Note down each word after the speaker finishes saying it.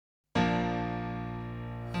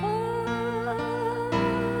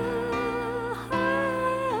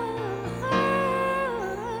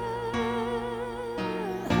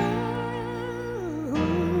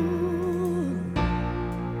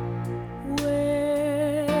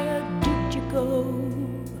ago,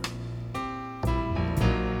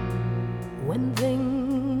 when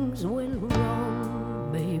things went wrong,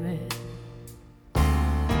 baby,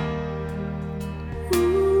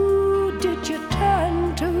 who did you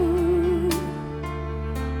turn to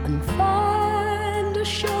and find a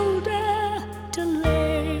shoulder to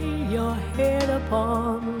lay your head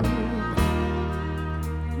upon?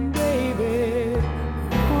 Baby,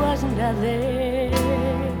 wasn't I there?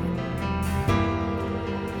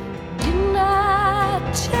 Didn't I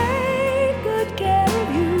take good care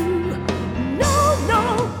of you? No, no,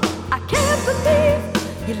 I can't believe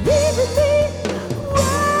you're leaving me.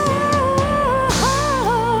 Whoa,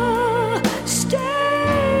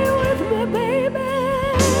 stay with me, baby.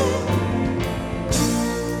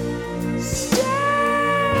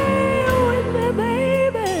 Stay with me,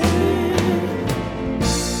 baby.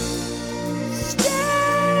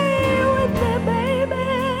 Stay with me, baby.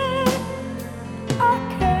 I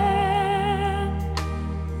can't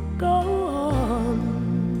go on.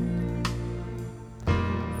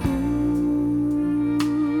 Who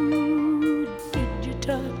did you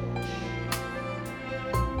touch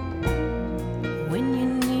when you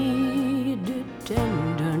needed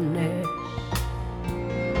tenderness?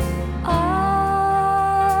 I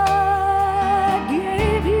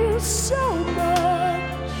gave you so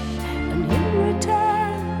much, and in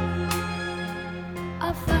return I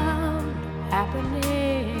found happiness.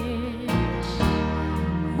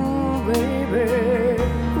 Ooh, baby,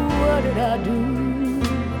 what did I do?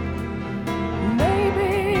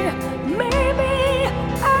 Maybe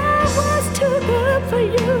I was too good for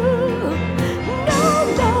you. No,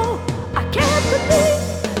 no, I can't believe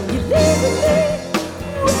you're leaving me.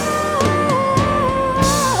 Whoa,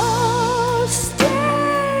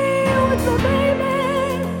 stay with me, baby.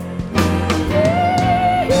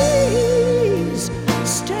 Please,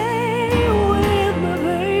 stay with me,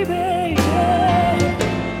 baby. Yeah.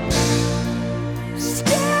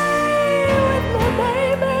 Stay with me,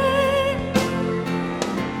 baby.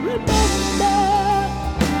 Remember,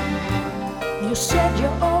 you said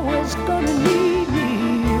you're always gonna need me.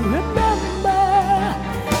 Remember,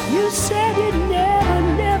 you said you'd never,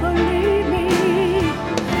 never leave me.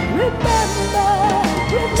 Remember,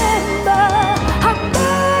 remember, I'm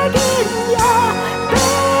begging ya,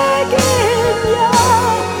 begging ya.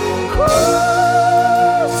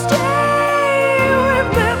 Ooh, stay with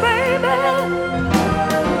me, baby.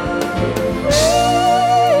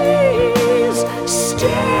 Please,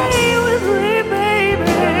 stay with me,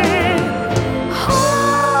 baby.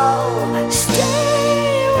 Oh,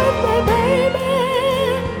 stay with me, baby.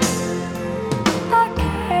 I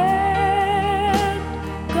can't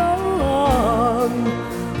go on.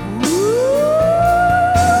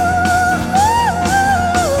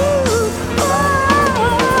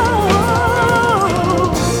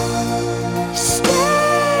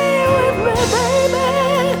 Stay with me, baby.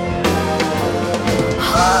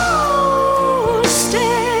 Oh,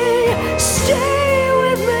 stay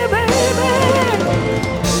with me, baby.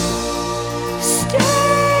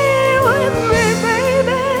 Stay with me,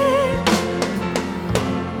 baby.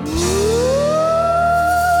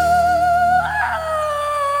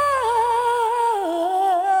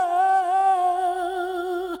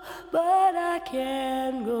 Ooh, but I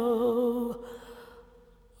can't go.